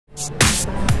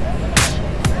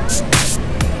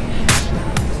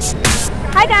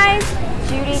Hi guys,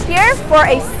 Judy here for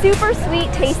a super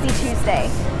sweet Tasty Tuesday.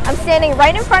 I'm standing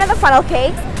right in front of the funnel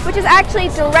cakes, which is actually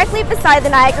directly beside the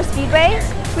Niagara Speedway.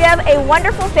 We have a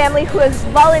wonderful family who has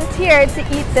volunteered to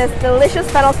eat this delicious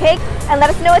funnel cake and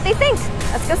let us know what they think.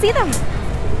 Let's go see them.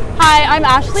 Hi, I'm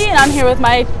Ashley and I'm here with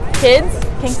my kids,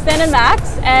 Kingston and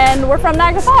Max, and we're from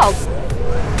Niagara Falls.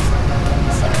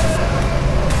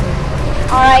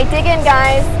 All right, dig in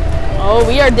guys. Oh,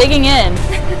 we are digging in.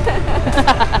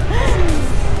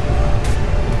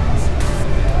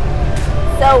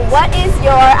 So what is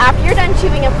your, after you're done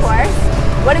chewing of course,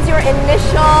 what is your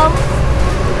initial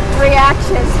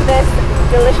reaction to this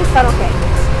delicious funnel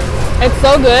cake? It's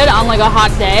so good on like a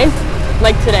hot day,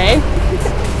 like today.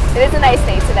 It is a nice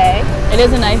day today. It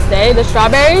is a nice day. The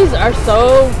strawberries are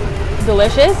so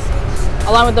delicious,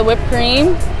 along with the whipped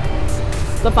cream.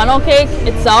 The funnel cake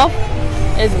itself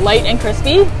is light and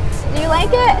crispy. Do you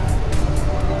like it?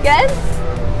 Good?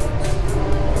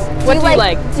 What do you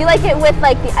like? Do you like it with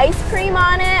like the ice cream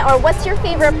on it, or what's your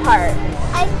favorite part?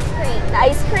 Ice cream. The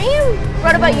ice cream?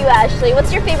 What about you, Ashley?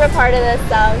 What's your favorite part of this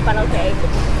funnel cake?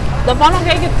 The funnel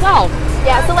cake itself.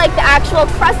 Yeah, so like the actual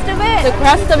crust of it? The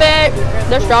crust of it,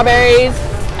 the strawberries,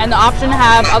 and the option to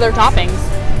have other toppings.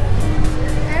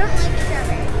 I don't like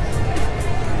strawberries.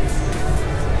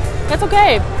 That's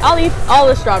okay. I'll eat all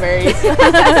the strawberries.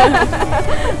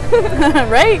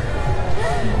 Right?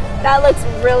 That looks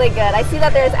really good. I see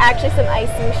that there's actually some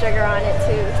icing sugar on it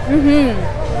too.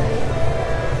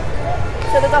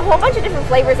 So there's a whole bunch of different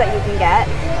flavors that you can get.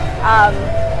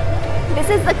 This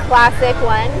is the classic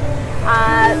one.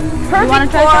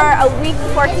 Perfect for a week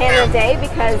before Canada Day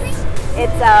because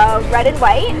it's red and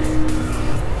white.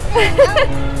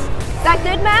 Is that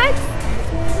good, Max?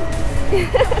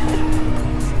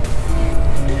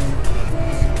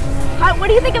 What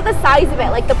do you think of the size of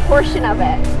it, like the portion of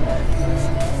it?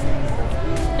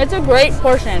 It's a great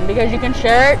portion because you can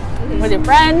share it with your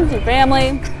friends, your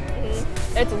family.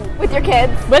 It's with your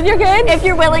kids. With your kids? If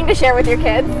you're willing to share with your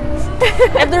kids.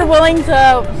 If they're willing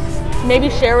to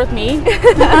maybe share with me.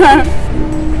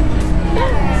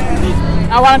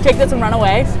 I want to take this and run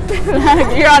away.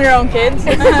 You're on your own, kids.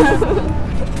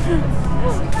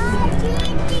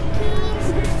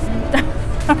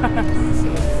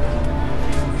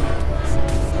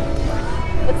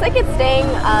 Looks like it's staying,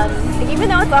 even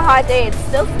though it's a hot day, it's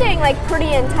still staying like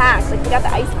pretty intact. Like we got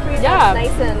the ice cream, yeah.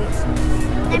 Nice and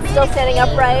it's still standing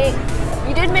upright.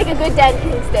 You did make a good dent,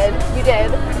 Kingston. You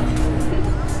did.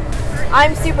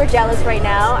 I'm super jealous right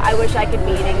now. I wish I could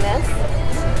be eating this,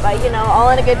 but you know, all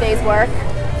in a good day's work.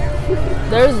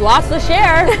 There's lots to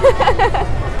share.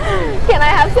 Can I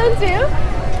have some too?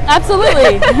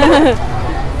 Absolutely.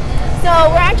 So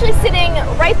we're actually sitting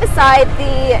right beside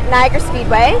the Niagara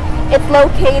Speedway. It's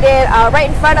located right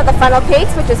in front of the funnel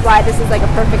cakes, which is why this is like a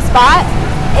perfect spot.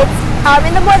 It's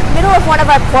in the middle of one of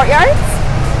our courtyards.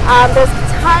 There's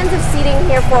tons of seating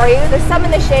here for you. There's some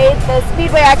in the shade. The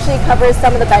Speedway actually covers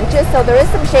some of the benches, so there is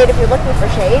some shade if you're looking for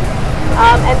shade.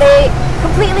 And they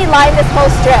completely line this whole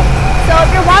strip. So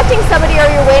if you're watching somebody or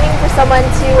you're waiting for someone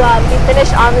to be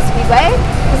finished on the Speedway,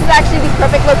 this is actually the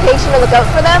perfect location to look out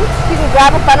for them. You can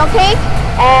grab a funnel cake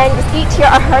and just eat to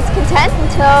your heart's content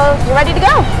until you're ready to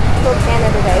go. Till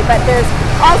Canada Day. But there's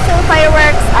also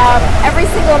fireworks every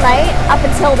single night up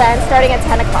until then, starting at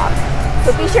 10 o'clock.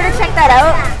 So be sure to check that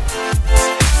out.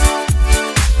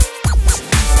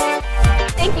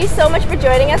 Thank you so much for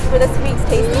joining us for this week's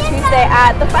Tasty Tuesday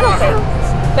at the Funnel Cake.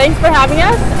 Thanks for having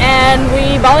us, and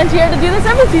we volunteer to do this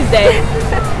every Tuesday.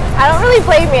 I don't really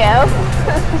blame you.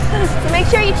 So make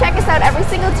sure you check us out every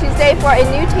single Tuesday for a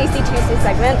new Tasty Tuesday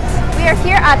segment. We are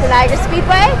here at the Niagara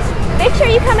Speedway. Make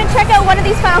sure you come and check out one of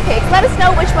these funnel cakes. Let us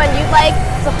know which one you'd like.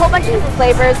 There's a whole bunch of different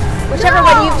flavors, whichever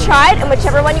one you've tried and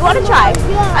whichever one you want to try.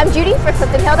 I'm Judy for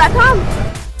CliftonHill.com.